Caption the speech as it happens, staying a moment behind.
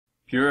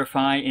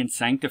Purify and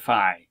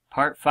Sanctify,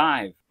 Part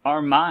 5,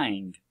 Our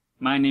Mind.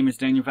 My name is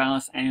Daniel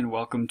Valles and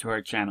welcome to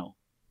our channel.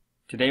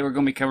 Today we're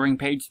going to be covering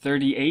page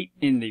 38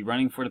 in the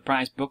Running for the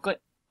Prize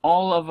booklet.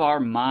 All of our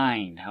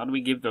mind. How do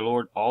we give the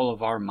Lord all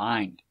of our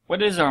mind?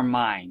 What is our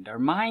mind? Our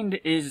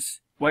mind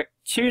is what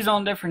chews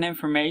on different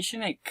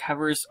information. It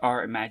covers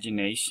our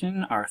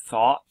imagination, our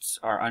thoughts,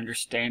 our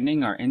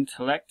understanding, our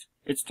intellect.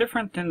 It's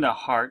different than the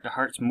heart. The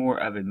heart's more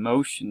of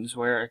emotions,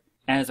 whereas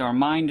our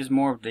mind is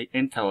more of the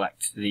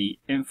intellect, the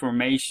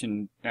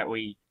information that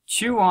we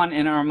chew on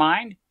in our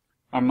mind.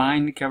 Our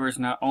mind covers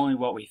not only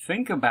what we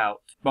think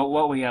about, but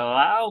what we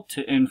allow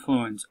to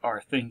influence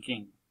our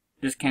thinking.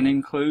 This can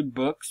include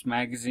books,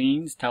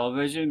 magazines,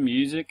 television,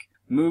 music,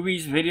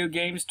 movies, video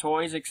games,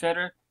 toys,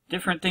 etc.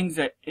 Different things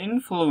that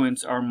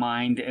influence our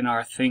mind and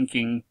our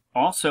thinking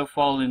also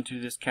fall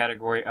into this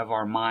category of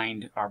our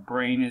mind, our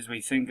brain as we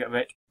think of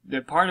it.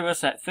 The part of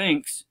us that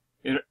thinks,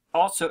 it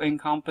also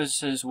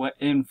encompasses what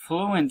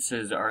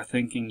influences our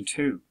thinking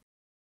too.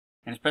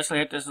 And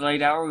especially at this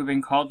late hour, we've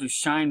been called to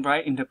shine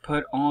bright and to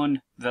put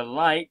on the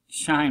light.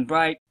 Shine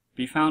bright,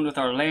 be found with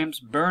our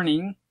lamps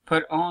burning,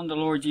 put on the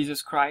Lord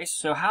Jesus Christ.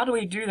 So how do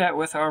we do that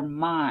with our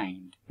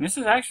mind? And this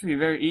is actually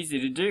very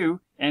easy to do,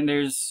 and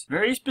there's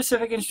very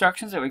specific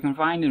instructions that we can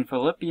find in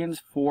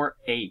Philippians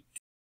 4:8.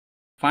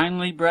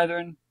 Finally,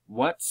 brethren,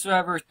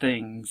 whatsoever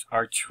things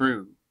are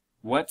true,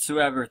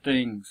 whatsoever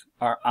things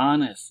are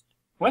honest,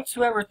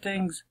 whatsoever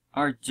things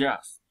are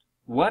just,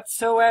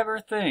 whatsoever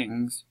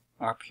things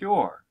are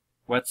pure,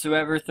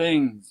 whatsoever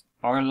things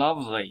are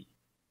lovely,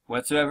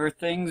 whatsoever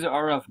things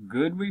are of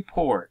good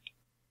report,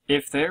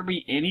 if there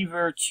be any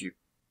virtue,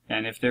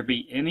 and if there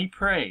be any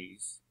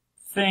praise,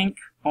 think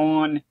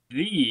on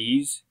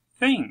these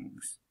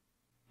things.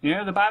 You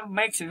know, the Bible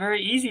makes it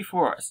very easy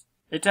for us.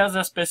 It tells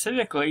us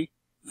specifically,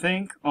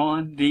 think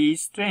on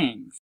these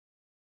things.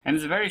 And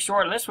it's a very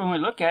short list when we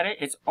look at it.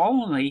 It's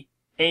only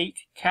 8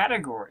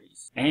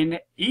 categories. And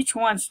each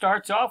one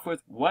starts off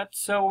with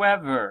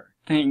whatsoever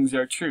things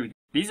are true.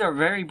 These are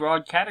very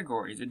broad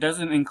categories. It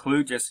doesn't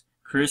include just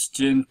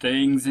Christian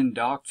things and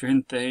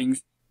doctrine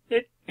things.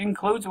 It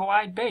includes a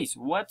wide base.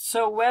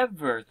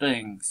 Whatsoever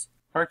things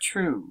are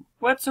true.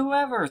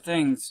 Whatsoever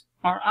things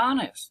are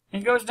honest.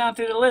 It goes down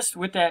through the list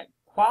with that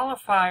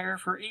qualifier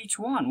for each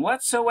one.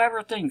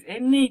 Whatsoever things.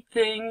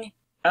 Anything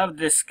of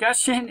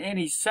discussion,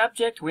 any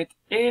subject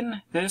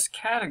within this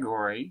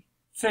category,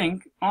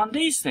 think on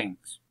these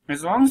things.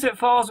 As long as it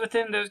falls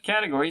within those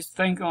categories,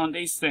 think on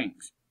these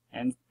things.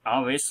 And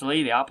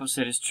obviously the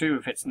opposite is true.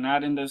 If it's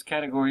not in those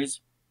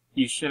categories,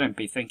 you shouldn't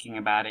be thinking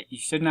about it. You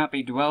should not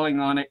be dwelling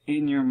on it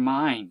in your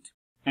mind.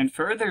 And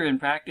further, in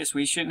practice,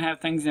 we shouldn't have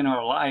things in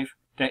our life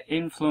that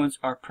influence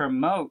or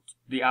promote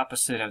the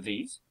opposite of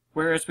these.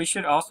 Whereas we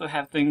should also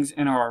have things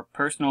in our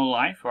personal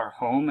life, our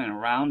home, and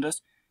around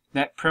us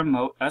that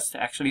promote us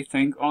to actually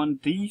think on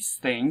these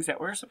things that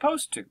we're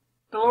supposed to.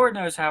 The Lord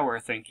knows how we're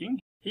thinking.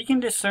 He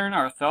can discern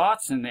our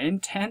thoughts and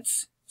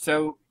intents,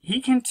 so He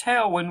can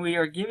tell when we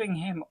are giving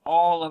Him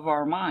all of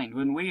our mind,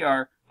 when we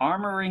are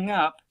armoring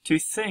up to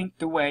think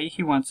the way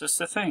He wants us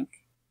to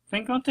think.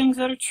 Think on things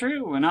that are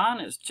true and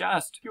honest,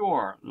 just,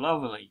 pure,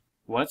 lovely.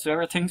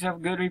 Whatsoever things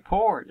have good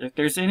report. If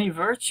there's any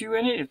virtue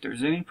in it, if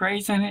there's any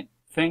praise in it,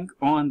 think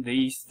on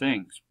these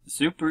things. A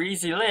super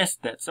easy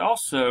list that's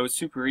also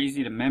super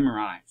easy to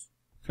memorize.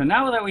 So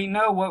now that we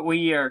know what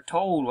we are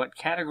told, what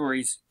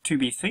categories to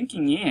be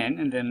thinking in,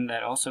 and then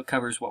that also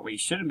covers what we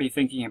shouldn't be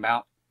thinking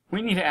about,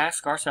 we need to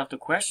ask ourselves the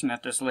question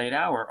at this late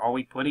hour, are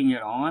we putting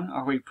it on?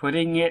 Are we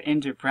putting it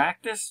into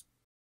practice?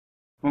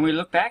 When we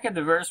look back at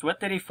the verse, what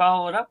did he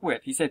follow it up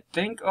with? He said,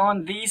 think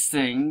on these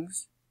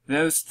things,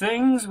 those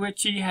things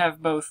which ye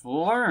have both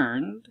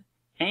learned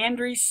and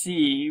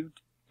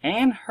received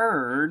and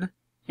heard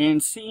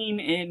and seen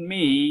in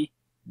me,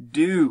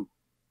 do.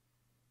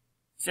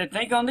 He said,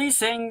 think on these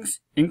things,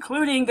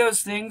 including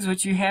those things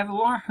which you have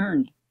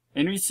learned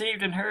and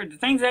received and heard, the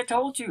things I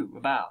told you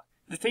about,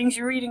 the things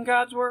you read in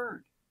God's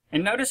Word.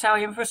 And notice how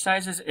he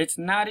emphasizes it's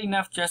not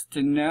enough just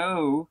to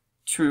know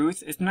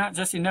truth. It's not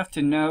just enough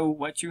to know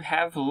what you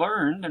have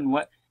learned and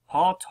what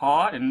Paul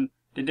taught and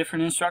the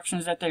different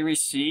instructions that they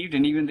received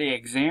and even the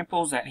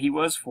examples that he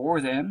was for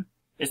them.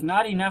 It's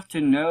not enough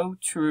to know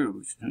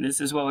truth. And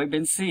this is what we've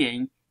been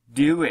seeing.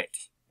 Do it.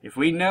 If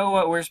we know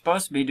what we're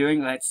supposed to be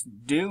doing, let's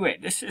do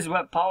it. This is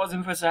what Paul is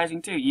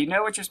emphasizing too. You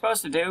know what you're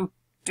supposed to do.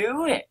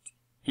 Do it.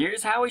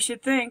 Here's how we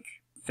should think.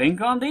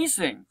 Think on these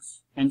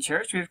things. In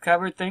church, we've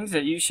covered things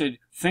that you should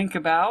think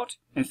about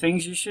and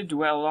things you should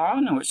dwell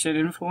on and what should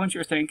influence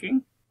your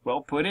thinking.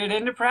 Well, put it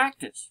into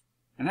practice.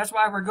 And that's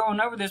why we're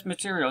going over this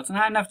material. It's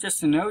not enough just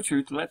to know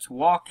truth. Let's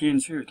walk in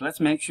truth. Let's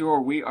make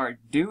sure we are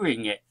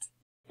doing it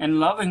and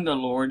loving the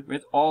Lord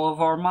with all of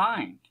our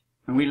mind.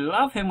 And we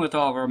love Him with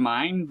all of our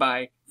mind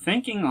by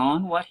thinking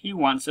on what He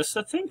wants us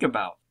to think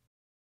about.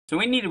 So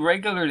we need to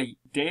regularly,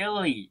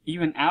 daily,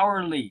 even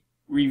hourly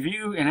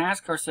review and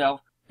ask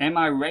ourselves, am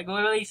I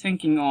regularly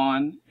thinking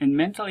on and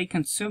mentally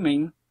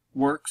consuming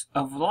works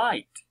of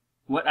light?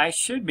 What I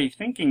should be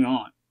thinking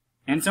on.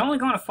 And it's only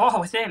going to fall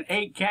within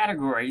 8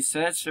 categories, so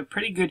that's a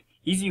pretty good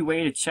easy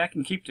way to check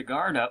and keep the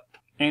guard up,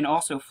 and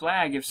also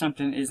flag if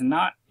something is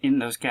not in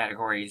those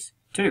categories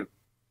too.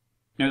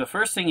 Now, the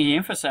first thing he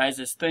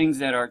emphasizes things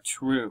that are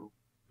true,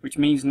 which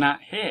means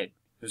not hid.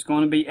 There's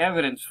going to be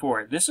evidence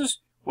for it. This is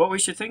what we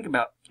should think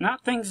about.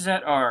 Not things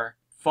that are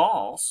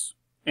false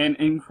and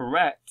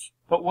incorrect,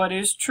 but what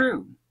is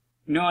true.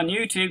 You know, on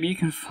YouTube, you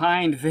can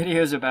find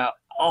videos about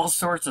all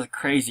sorts of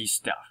crazy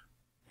stuff.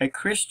 A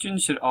Christian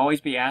should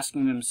always be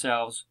asking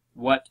themselves,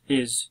 what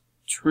is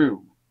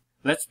true?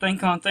 Let's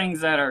think on things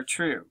that are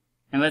true,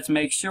 and let's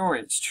make sure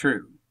it's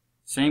true.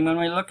 Same when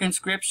we look in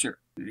Scripture.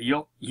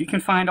 You can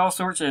find all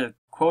sorts of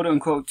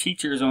quote-unquote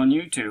teachers on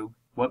YouTube.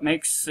 What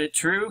makes it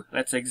true?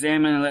 Let's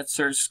examine and let's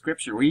search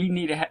Scripture. We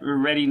need to have a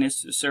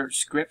readiness to search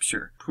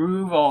Scripture.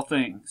 Prove all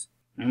things.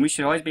 And we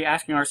should always be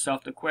asking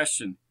ourselves the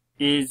question,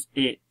 is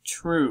it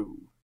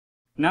true?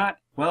 Not,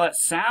 well, it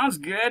sounds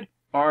good,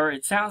 or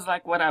it sounds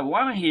like what I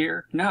want to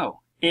hear.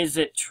 No, is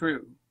it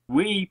true?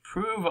 We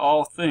prove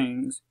all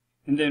things,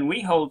 and then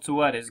we hold to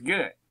what is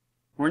good.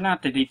 We're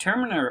not the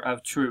determiner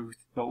of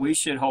truth, but we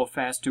should hold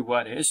fast to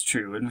what is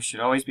true, and we should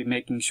always be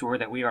making sure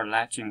that we are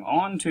latching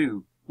on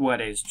to what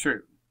is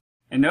true.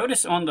 And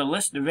notice on the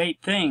list of 8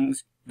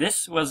 things,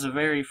 this was the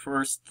very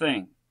first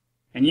thing.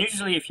 And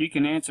usually if you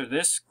can answer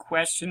this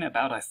question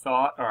about a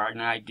thought or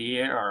an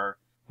idea or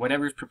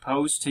whatever is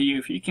proposed to you,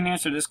 if you can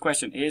answer this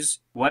question, is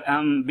what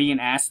I'm being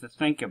asked to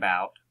think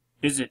about,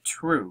 is it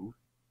true?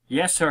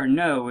 Yes or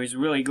no is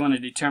really going to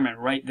determine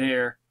right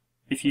there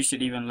if you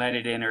should even let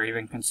it in or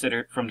even consider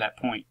it from that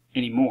point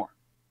anymore.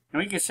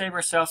 And we could save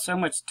ourselves so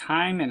much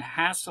time and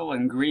hassle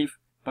and grief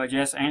by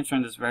just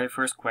answering this very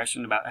first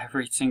question about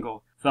every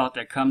single thought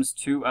that comes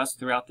to us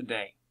throughout the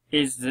day.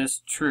 Is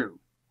this true?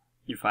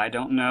 If I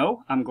don't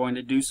know, I'm going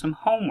to do some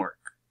homework.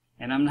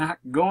 And I'm not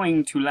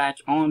going to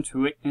latch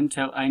onto it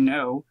until I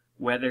know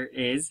whether it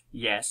is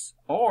yes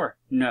or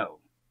no.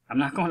 I'm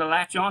not going to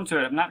latch onto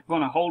it. I'm not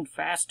going to hold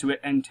fast to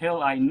it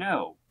until I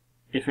know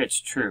if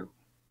it's true.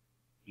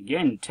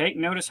 Again, take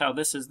notice how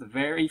this is the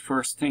very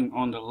first thing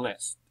on the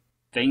list.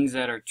 Things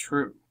that are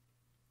true.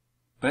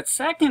 But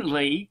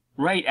secondly,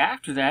 right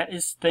after that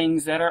is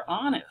things that are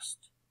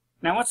honest.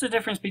 Now, what's the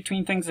difference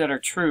between things that are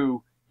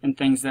true and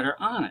things that are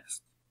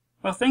honest?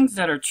 Well, things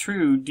that are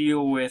true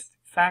deal with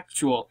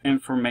factual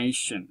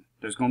information.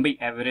 There's going to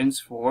be evidence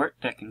for it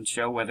that can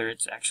show whether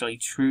it's actually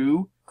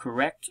true,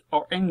 correct,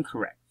 or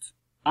incorrect.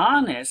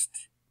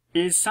 Honest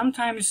is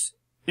sometimes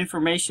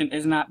information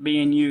is not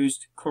being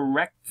used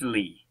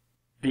correctly.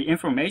 The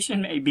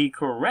information may be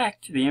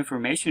correct, the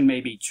information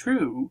may be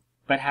true,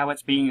 but how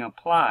it's being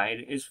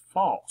applied is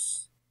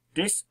false,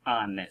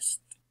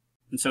 dishonest.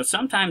 And so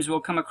sometimes we'll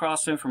come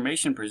across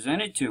information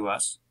presented to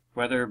us,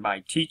 whether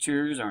by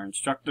teachers or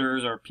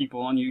instructors or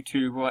people on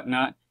YouTube or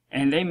whatnot,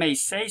 and they may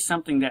say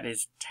something that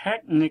is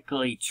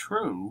technically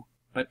true,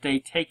 but they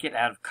take it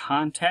out of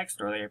context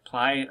or they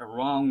apply it a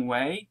wrong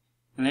way,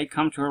 and they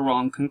come to a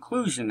wrong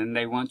conclusion, and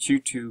they want you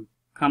to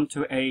come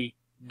to a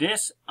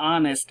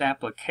dishonest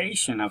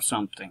application of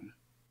something.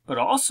 But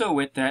also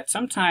with that,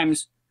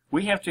 sometimes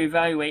we have to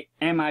evaluate,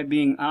 am I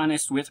being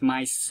honest with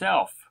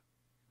myself?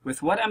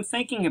 With what I'm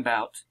thinking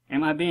about,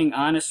 am I being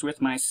honest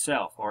with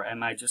myself? Or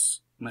am I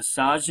just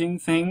massaging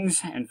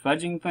things and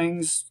fudging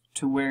things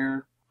to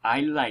where I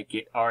like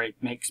it or it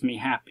makes me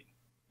happy?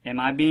 Am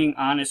I being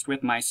honest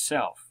with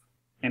myself?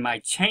 Am I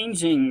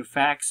changing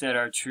facts that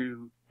are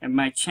true? Am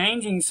I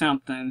changing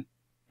something?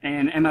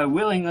 And am I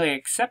willingly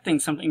accepting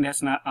something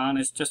that's not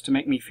honest just to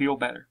make me feel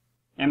better?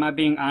 Am I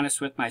being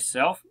honest with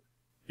myself?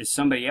 Is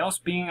somebody else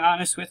being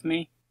honest with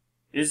me?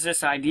 Is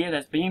this idea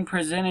that's being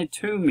presented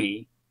to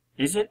me,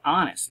 is it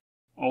honest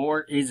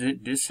or is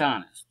it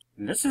dishonest?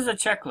 And this is a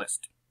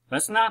checklist.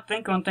 Let's not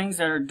think on things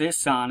that are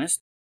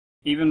dishonest.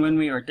 Even when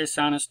we are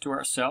dishonest to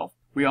ourselves,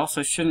 we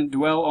also shouldn't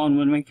dwell on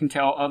when we can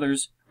tell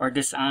others are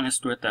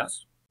dishonest with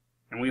us.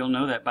 And we'll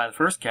know that by the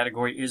first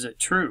category, is it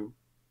true?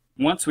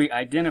 Once we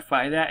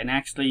identify that and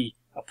actually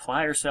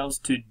apply ourselves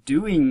to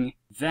doing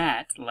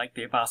that, like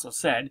the apostle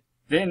said,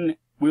 then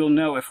we'll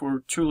know if we're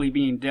truly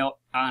being dealt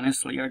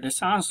honestly or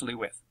dishonestly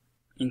with,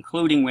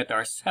 including with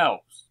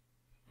ourselves.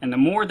 And the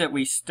more that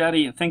we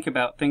study and think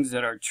about things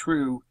that are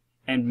true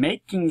and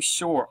making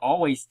sure,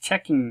 always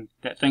checking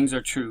that things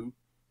are true,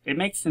 it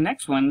makes the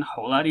next one a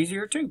whole lot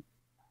easier too.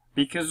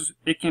 Because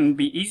it can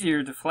be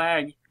easier to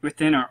flag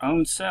within our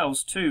own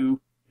selves too,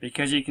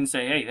 because you can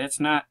say, hey, that's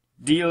not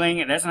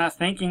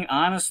thinking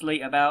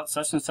honestly about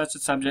such and such a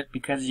subject,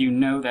 because you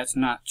know that's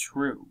not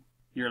true.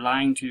 You're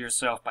lying to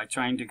yourself by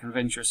trying to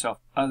convince yourself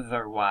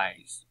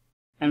otherwise.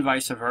 And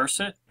vice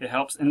versa, it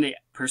helps in the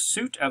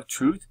pursuit of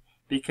truth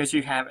because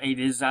you have a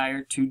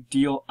desire to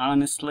deal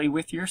honestly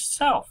with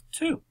yourself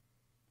too.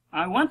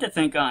 I want to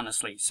think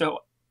honestly, so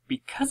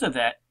because of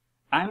that,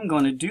 I'm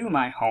going to do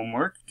my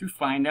homework to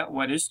find out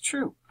what is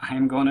true.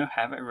 I'm going to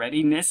have a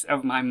readiness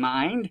of my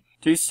mind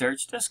to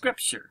search the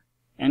Scripture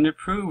and to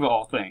prove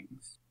all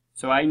things,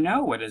 so I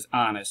know what is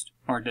honest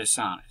or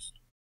dishonest.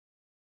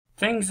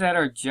 Things that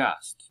are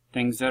just,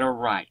 things that are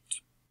right.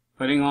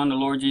 Putting on the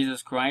Lord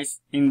Jesus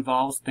Christ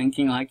involves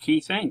thinking like He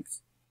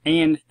thinks,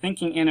 and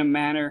thinking in a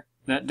manner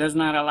that does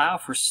not allow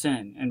for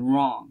sin and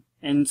wrong.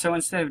 And so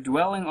instead of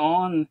dwelling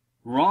on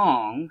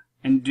wrong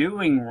and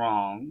doing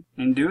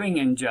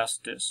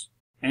injustice,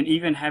 and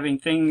even having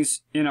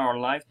things in our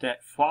life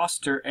that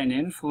foster and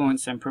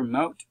influence and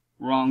promote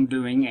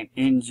wrongdoing and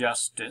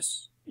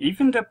injustice,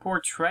 even the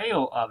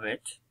portrayal of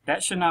it,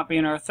 that should not be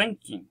in our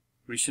thinking.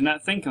 We should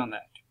not think on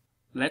that.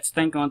 Let's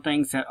think on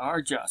things that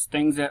are just,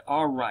 things that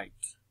are right,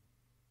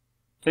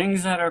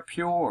 things that are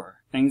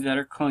pure, things that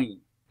are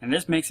clean. And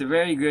this makes a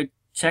very good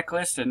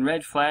checklist and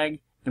red flag.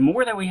 The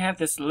more that we have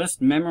this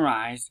list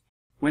memorized,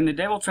 when the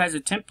devil tries to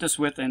tempt us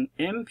with an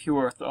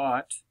impure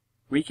thought,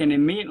 we can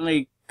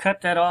immediately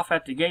cut that off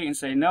at the gate and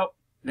say, nope,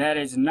 that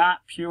is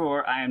not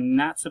pure. I am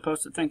not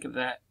supposed to think of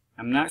that.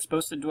 I'm not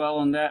supposed to dwell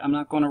on that. I'm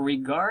not going to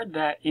regard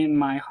that in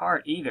my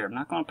heart either. I'm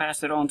not going to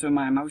pass it on to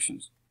my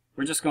emotions.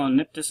 We're just going to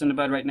nip this in the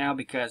bud right now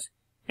because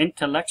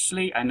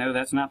intellectually I know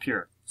that's not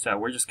pure. So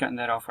we're just cutting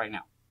that off right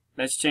now.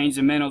 Let's change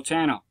the mental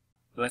channel.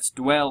 Let's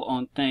dwell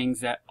on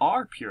things that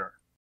are pure.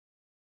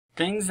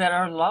 Things that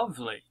are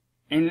lovely.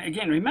 And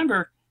again,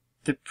 remember,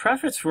 the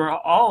preface for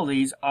all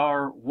these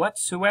are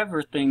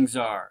whatsoever things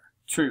are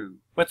true,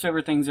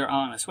 whatsoever things are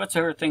honest,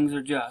 whatsoever things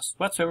are just,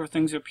 whatsoever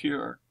things are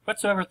pure,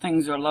 whatsoever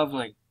things are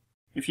lovely.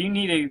 If you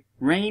need to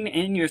rein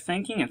in your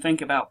thinking and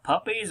think about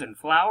puppies and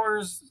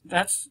flowers,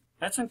 that's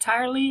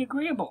entirely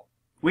agreeable.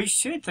 We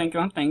should think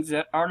on things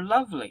that are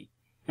lovely.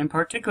 And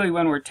particularly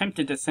when we're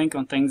tempted to think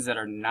on things that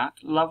are not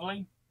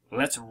lovely,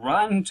 let's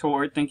run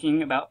toward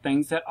thinking about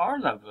things that are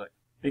lovely,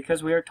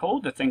 because we are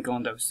told to think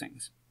on those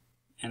things.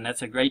 And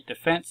that's a great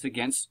defense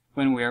against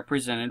when we are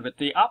presented with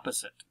the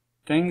opposite.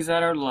 Things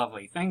that are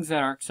lovely, things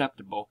that are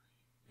acceptable,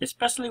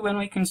 especially when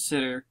we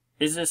consider,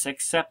 is this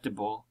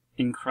acceptable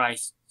in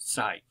Christ's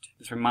sight?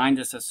 This reminds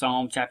us of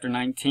Psalm chapter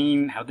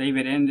 19, how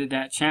David ended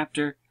that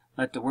chapter.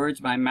 Let the words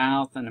of my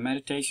mouth and the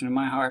meditation of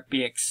my heart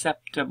be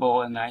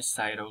acceptable in thy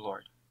sight, O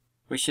Lord.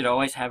 We should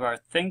always have our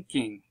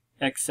thinking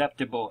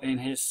acceptable in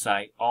his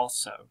sight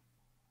also.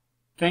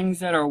 Things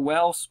that are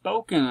well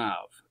spoken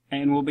of,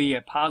 and will be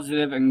a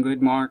positive and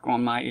good mark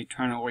on my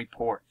eternal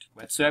report.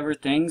 Whatsoever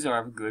things are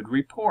of good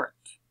report.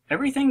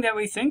 Everything that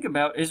we think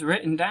about is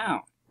written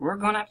down. We're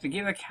going to have to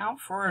give account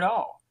for it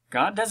all.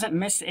 God doesn't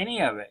miss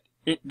any of it.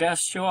 It does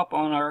show up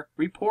on our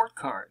report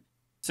card.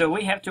 So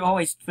we have to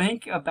always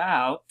think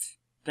about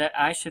that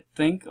I should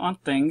think on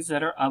things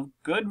that are of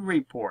good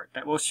report,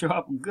 that will show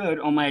up good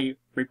on my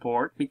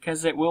report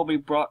because it will be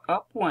brought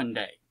up one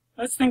day.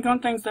 Let's think on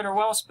things that are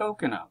well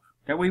spoken of,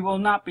 that we will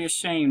not be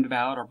ashamed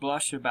about or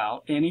blush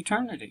about in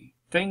eternity.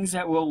 Things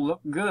that will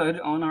look good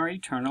on our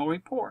eternal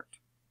report.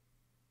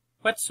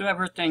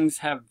 Whatsoever things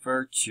have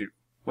virtue,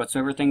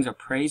 whatsoever things are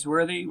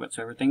praiseworthy,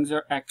 whatsoever things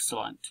are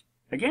excellent.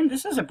 Again,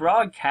 this is a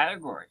broad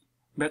category,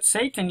 but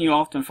Satan, you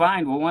often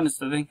find, will want us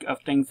to think of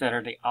things that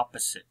are the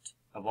opposite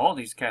of all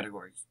these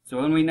categories. So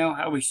when we know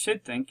how we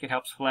should think, it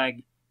helps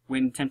flag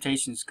when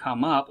temptations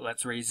come up,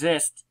 let's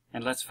resist,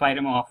 and let's fight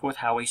them off with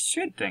how we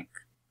should think.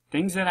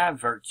 Things that have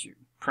virtue,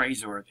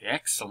 praiseworthy,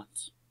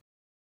 excellence.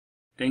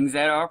 Things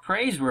that are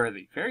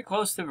praiseworthy, very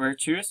close to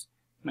virtuous,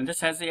 and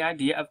this has the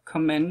idea of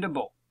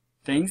commendable.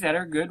 Things that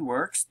are good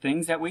works,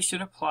 things that we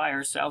should apply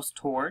ourselves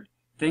toward,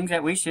 things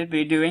that we should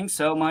be doing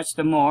so much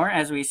the more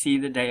as we see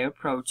the day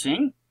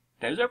approaching.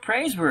 Those are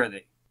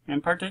praiseworthy,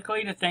 and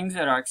particularly the things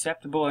that are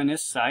acceptable in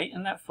His sight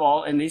and that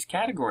fall in these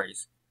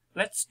categories.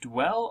 Let's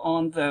dwell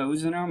on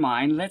those in our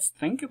mind, let's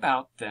think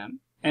about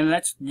them, and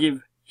let's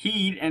give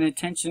heed and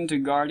attention to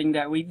guarding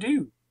that we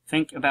do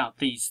think about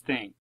these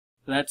things.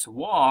 Let's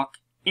walk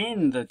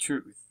in the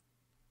truth.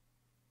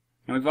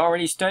 And we've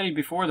already studied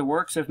before the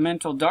works of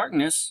mental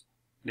darkness.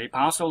 The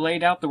apostle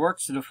laid out the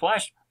works of the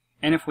flesh,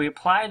 and if we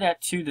apply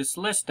that to this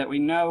list that we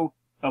know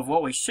of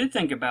what we should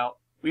think about,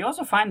 we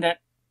also find that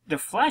the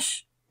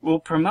flesh will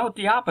promote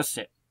the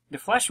opposite. The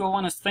flesh will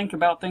want us to think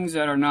about things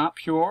that are not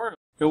pure.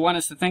 It'll want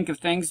us to think of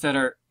things that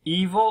are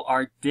evil,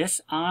 are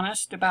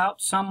dishonest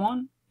about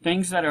someone,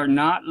 things that are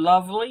not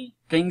lovely,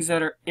 things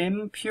that are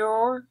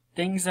impure,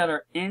 things that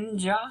are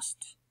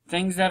unjust,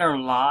 things that are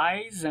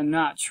lies and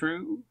not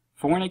true,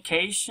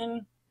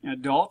 fornication,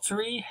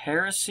 adultery,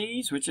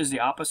 heresies, which is the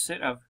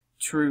opposite of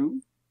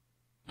true,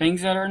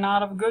 things that are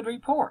not of good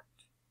report.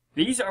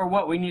 These are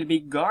what we need to be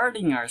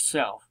guarding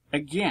ourselves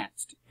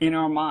against in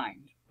our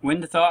mind.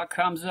 When the thought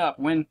comes up,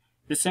 when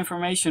this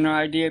information or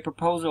idea,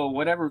 proposal,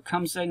 whatever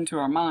comes into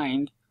our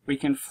mind, we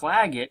can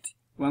flag it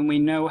when we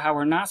know how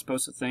we're not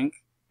supposed to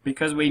think,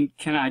 because we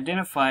can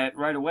identify it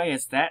right away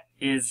as that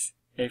is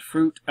a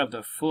fruit of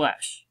the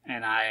flesh.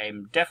 And I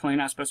am definitely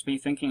not supposed to be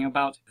thinking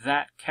about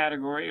that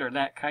category or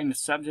that kind of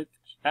subject.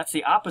 That's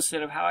the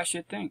opposite of how I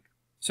should think.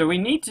 So we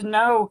need to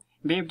know,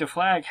 be able to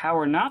flag how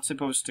we're not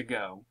supposed to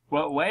go,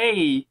 what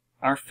way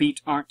our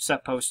feet aren't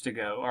supposed to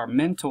go, our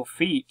mental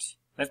feet.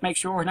 Let's make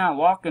sure we're not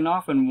walking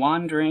off and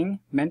wandering,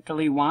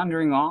 mentally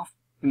wandering off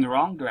in the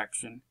wrong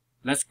direction.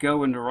 Let's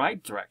go in the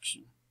right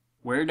direction.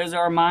 Where does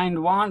our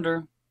mind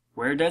wander?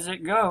 Where does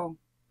it go?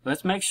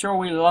 Let's make sure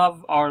we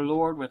love our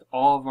Lord with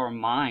all of our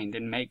mind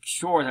and make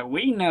sure that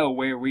we know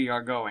where we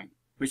are going,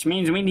 which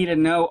means we need to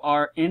know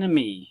our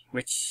enemy,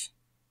 which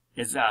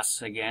is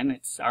us again.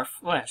 It's our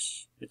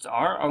flesh. It's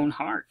our own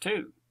heart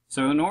too.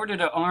 So in order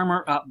to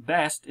armor up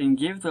best and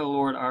give the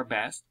Lord our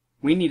best,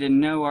 we need to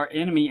know our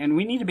enemy, and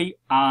we need to be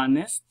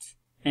honest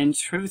and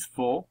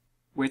truthful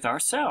with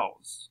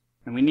ourselves.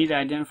 And we need to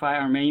identify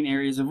our main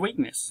areas of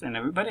weakness. And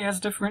everybody has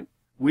different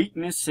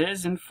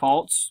weaknesses and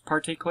faults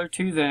particular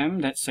to them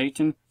that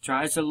Satan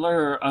tries to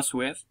lure us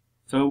with.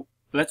 So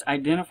let's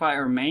identify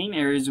our main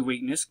areas of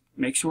weakness.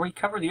 Make sure we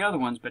cover the other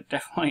ones, but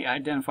definitely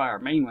identify our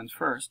main ones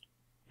first.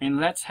 And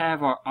let's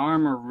have our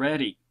armor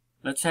ready.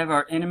 Let's have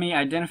our enemy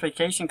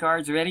identification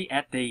cards ready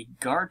at the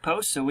guard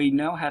post so we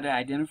know how to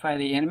identify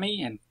the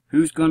enemy and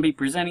who's going to be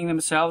presenting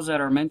themselves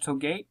at our mental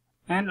gate.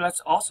 And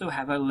let's also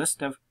have a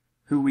list of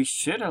who we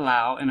should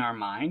allow in our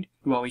mind,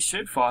 what we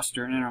should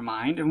foster in our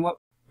mind, and what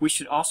we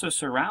should also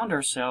surround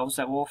ourselves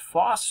that will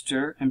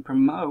foster and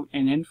promote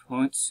and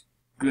influence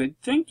good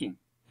thinking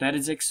that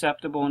is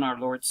acceptable in our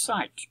Lord's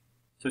sight.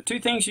 So 2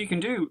 things you can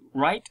do.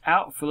 Write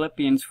out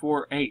Philippians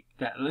 4:8,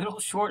 that little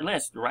short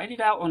list. Write it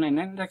out on an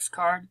index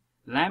card,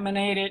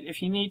 laminate it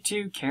if you need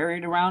to, carry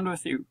it around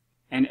with you.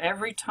 And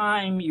every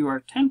time you are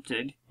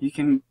tempted, you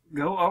can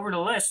go over the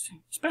list,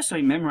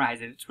 especially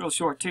memorize it. It's real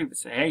short too, but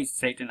say, hey,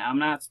 Satan, I'm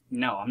not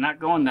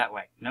going that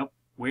way. Nope.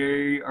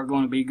 We are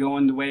going to be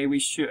going the way we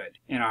should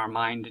in our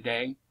mind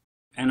today.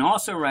 And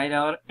also write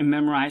out and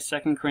memorize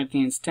 2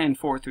 Corinthians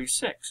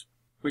 10:4-6,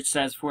 which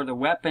says, for the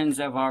weapons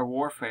of our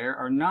warfare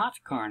are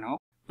not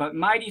carnal, but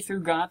mighty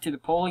through God to the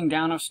pulling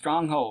down of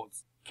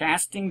strongholds,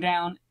 casting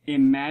down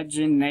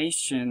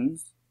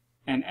imaginations,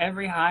 and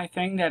every high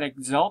thing that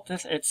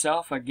exalteth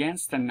itself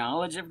against the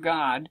knowledge of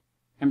God,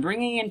 and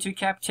bringing into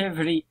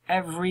captivity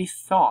every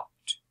thought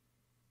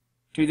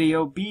to the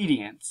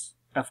obedience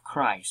of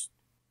Christ,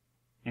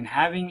 and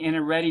having in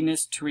a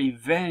readiness to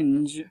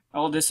revenge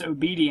all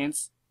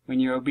disobedience when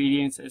your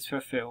obedience is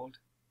fulfilled.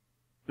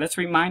 Let's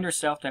remind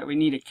ourselves that we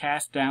need to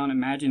cast down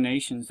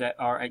imaginations that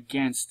are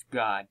against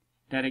God,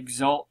 that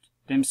exalt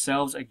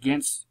themselves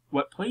against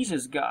what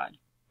pleases God.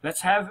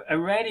 Let's have a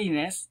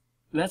readiness.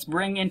 Let's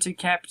bring into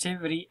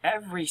captivity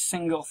every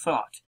single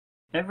thought.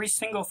 Every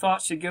single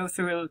thought should go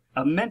through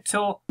a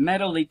mental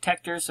metal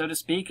detector, so to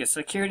speak, a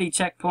security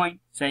checkpoint.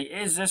 Say,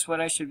 is this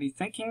what I should be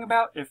thinking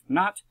about? If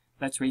not,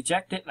 let's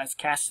reject it. Let's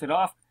cast it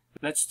off.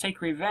 Let's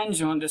take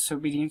revenge on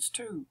disobedience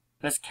too.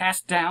 Let's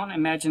cast down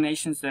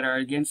imaginations that are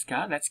against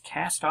God. Let's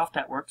cast off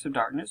that works of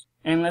darkness.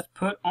 And let's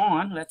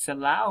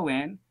allow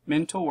in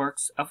mental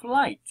works of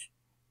light,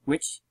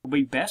 which will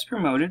be best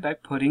promoted by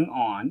putting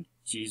on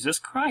Jesus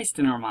Christ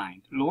in our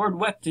mind. Lord,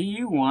 what do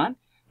you want?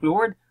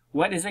 Lord,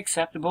 what is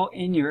acceptable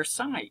in your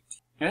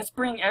sight? Let's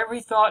bring every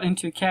thought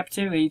into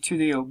captivity to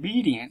the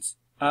obedience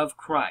of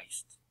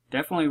Christ.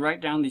 Definitely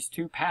write down these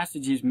 2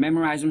 passages,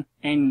 memorize them,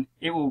 and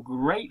it will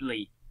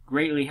greatly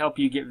help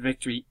you get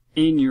victory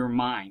in your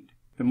mind.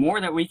 The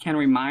more that we can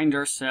remind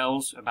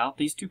ourselves about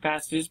these 2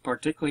 passages,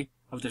 particularly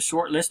of the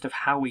short list of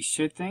how we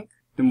should think,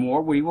 the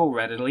more we will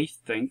readily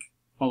think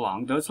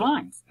along those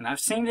lines. And I've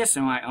seen this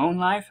in my own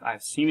life.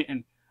 I've seen it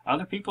in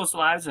other people's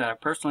lives that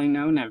I've personally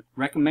known, have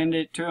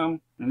recommended it to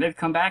them, and they've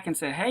come back and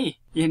said, hey,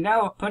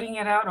 putting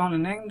it out on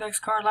an index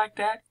card like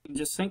that, and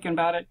just thinking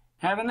about it,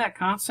 having that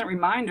constant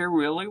reminder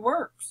really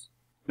works.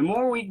 The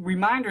more we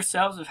remind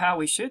ourselves of how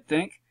we should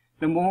think,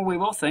 the more we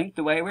will think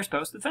the way we're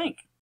supposed to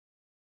think.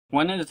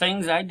 One of the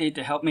things I did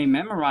to help me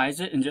memorize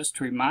it and just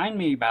to remind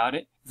me about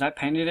it is I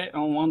painted it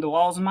on one of the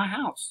walls of my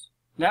house.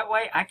 That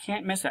way I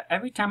can't miss it.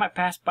 Every time I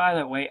pass by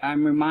that way,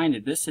 I'm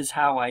reminded this is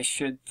how I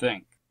should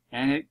think.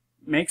 And it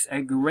makes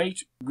a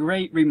great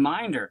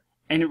reminder,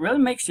 and it really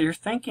makes your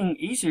thinking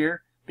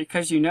easier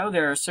because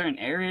there are certain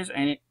areas,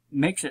 and it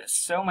makes it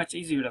so much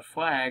easier to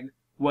flag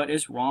what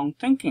is wrong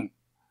thinking.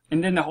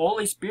 And then the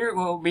Holy Spirit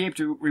will be able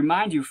to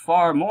remind you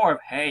far more of,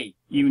 hey,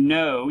 you're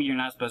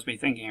not supposed to be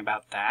thinking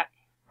about that,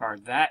 or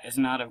that is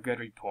not of good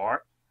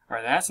report,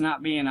 or that's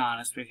not being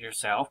honest with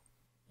yourself.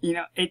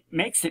 It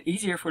makes it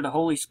easier for the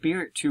Holy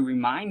Spirit to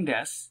remind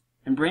us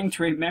and bring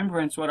to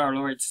remembrance what our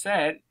Lord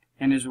said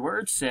and His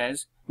Word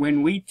says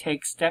when we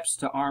take steps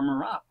to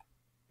armor up.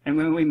 And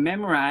when we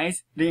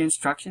memorize the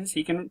instructions,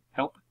 He can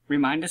help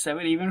remind us of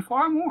it even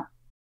far more.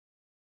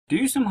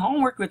 Do some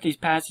homework with these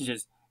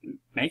passages. It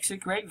makes it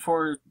great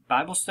for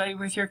Bible study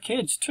with your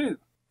kids too.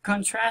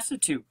 Contrast the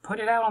 2. Put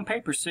it out on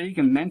paper so you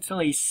can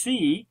mentally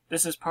see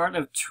this is part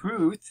of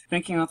truth,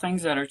 thinking on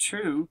things that are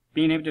true,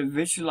 being able to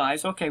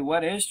visualize, okay,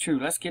 what is true?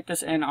 Let's get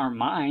this in our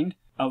mind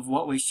of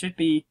what we should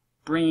be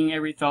bringing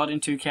every thought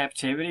into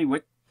captivity,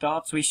 what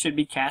thoughts we should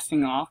be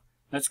casting off.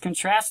 Let's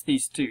contrast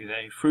these 2,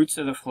 the fruits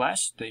of the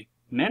flesh, the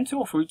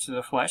mental fruits of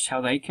the flesh,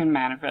 how they can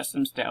manifest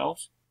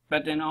themselves,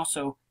 but then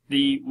also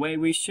the way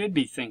we should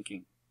be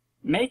thinking.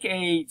 Make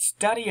a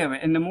study of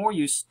it, and the more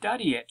you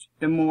study it,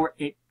 the more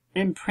it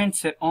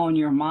imprints it on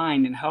your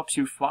mind and helps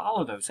you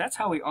follow those. That's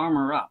how we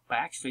armor up, by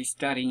actually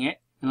studying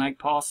it, and like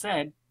Paul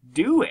said,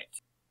 do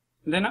it.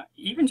 Then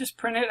even just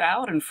print it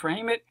out and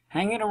frame it,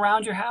 hang it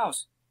around your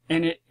house.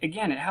 And it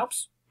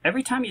helps.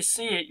 Every time you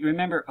see it, you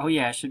remember, oh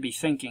yeah, I should be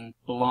thinking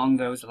along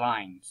those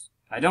lines.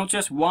 I don't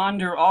just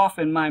wander off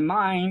in my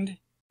mind.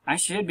 I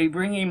should be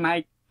bringing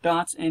my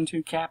thoughts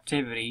into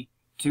captivity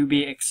to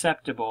be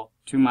acceptable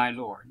to my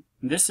Lord.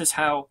 This is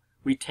how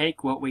we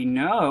take what we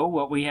know,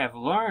 what we have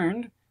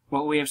learned,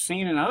 what we have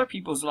seen in other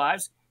people's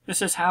lives.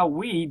 This is how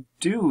we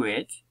do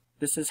it.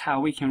 This is how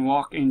we can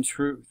walk in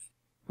truth.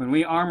 When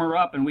we armor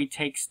up and we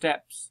take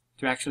steps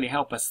to actually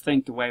help us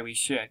think the way we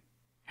should.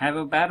 Have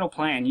a battle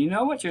plan. You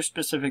know what your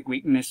specific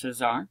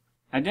weaknesses are.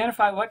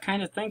 Identify what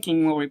kind of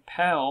thinking will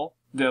repel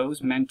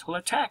those mental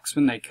attacks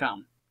when they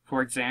come.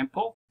 For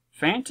example,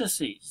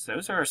 fantasies.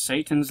 Those are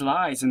Satan's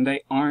lies and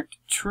they aren't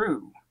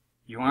true.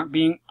 You aren't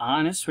being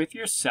honest with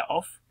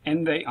yourself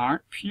and they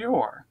aren't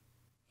pure.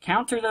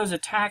 Counter those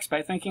attacks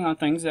by thinking on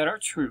things that are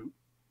true,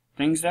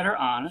 things that are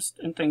honest,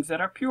 and things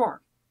that are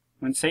pure.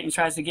 When Satan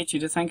tries to get you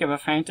to think of a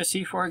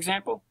fantasy, for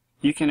example,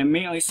 you can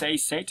immediately say,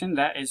 Satan,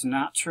 that is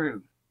not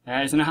true.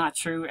 That is not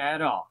true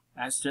at all.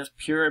 That's just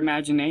pure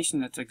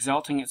imagination that's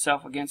exalting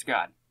itself against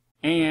God.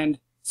 And,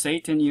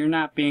 Satan, you're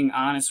not being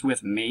honest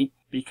with me,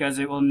 because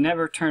it will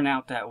never turn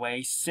out that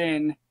way.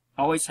 Sin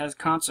always has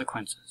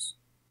consequences.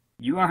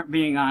 You aren't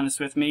being honest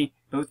with me.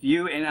 Both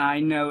you and I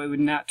know it would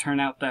not turn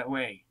out that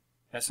way.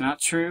 That's not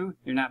true.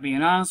 You're not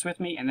being honest with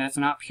me, and that's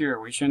not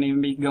pure. We shouldn't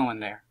even be going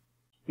there.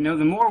 You know,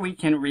 the more we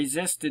can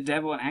resist the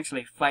devil and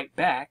actually fight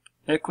back,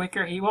 the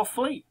quicker he will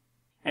flee.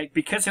 And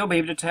because he'll be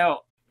able to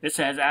tell, this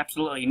has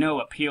absolutely no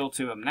appeal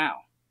to him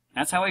now.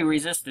 That's how we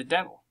resist the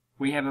devil.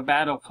 We have a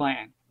battle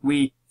plan.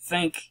 We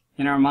think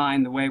in our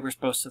mind the way we're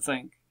supposed to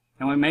think.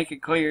 And we make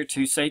it clear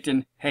to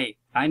Satan, hey,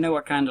 I know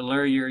what kind of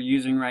lure you're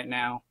using right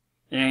now.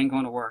 It ain't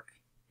going to work.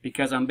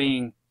 Because I'm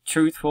being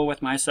truthful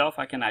with myself,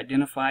 I can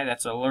identify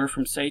that's a lure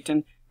from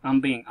Satan. I'm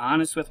being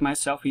honest with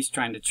myself. He's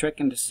trying to trick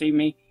and deceive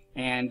me.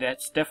 And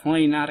that's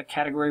definitely not a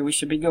category we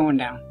should be going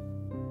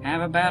down.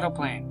 Have a battle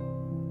plan.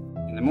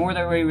 And the more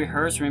that we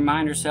rehearse and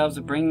remind ourselves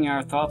of bringing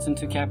our thoughts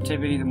into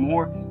captivity, the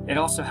more it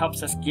also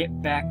helps us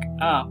get back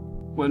up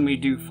when we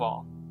do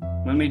fall.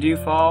 When we do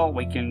fall,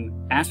 we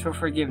can ask for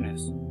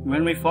forgiveness.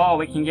 When we fall,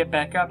 we can get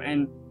back up.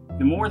 And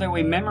the more that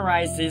we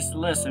memorize this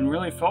list and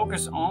really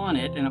focus on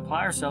it and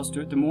apply ourselves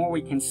to it, the more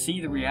we can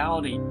see the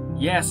reality.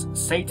 Yes,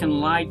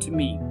 Satan lied to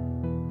me.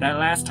 That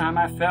last time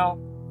I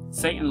fell,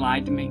 Satan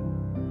lied to me.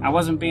 I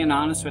wasn't being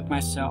honest with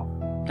myself.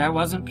 That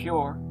wasn't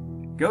pure.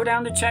 Go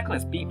down the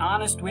checklist. Be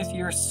honest with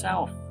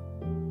yourself.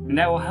 And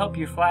that will help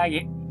you flag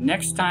it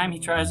next time he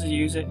tries to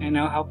use it, and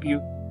it'll help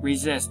you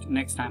resist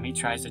next time he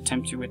tries to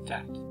tempt you with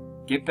that.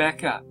 Get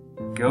back up.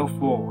 Go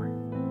forward.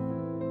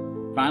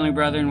 Finally,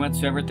 brethren,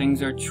 whatsoever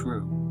things are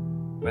true,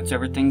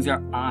 whatsoever things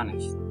are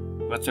honest,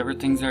 whatsoever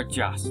things are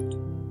just,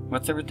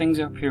 whatsoever things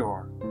are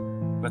pure,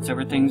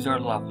 whatsoever things are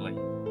lovely,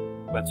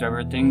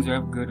 whatsoever things are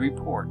of good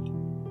report,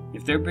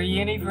 if there be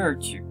any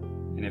virtue,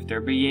 and if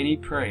there be any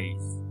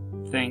praise,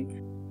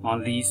 think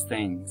on these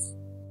things.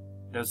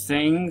 Those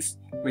things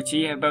which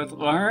ye have both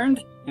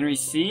learned and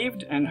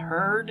received and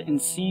heard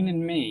and seen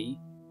in me,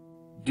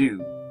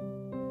 do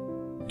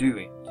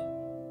it.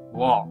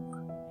 Walk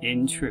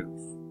in truth.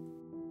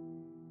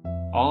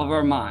 All of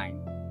our mind.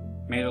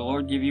 May the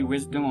Lord give you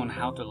wisdom on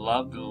how to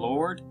love the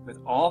Lord with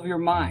all of your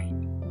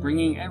mind,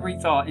 bringing every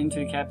thought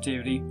into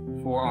captivity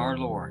for our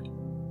Lord,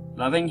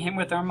 loving Him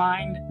with our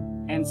mind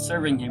and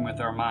serving Him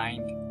with our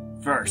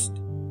mind first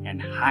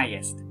and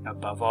highest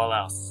above all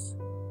else.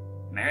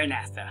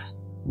 Maranatha.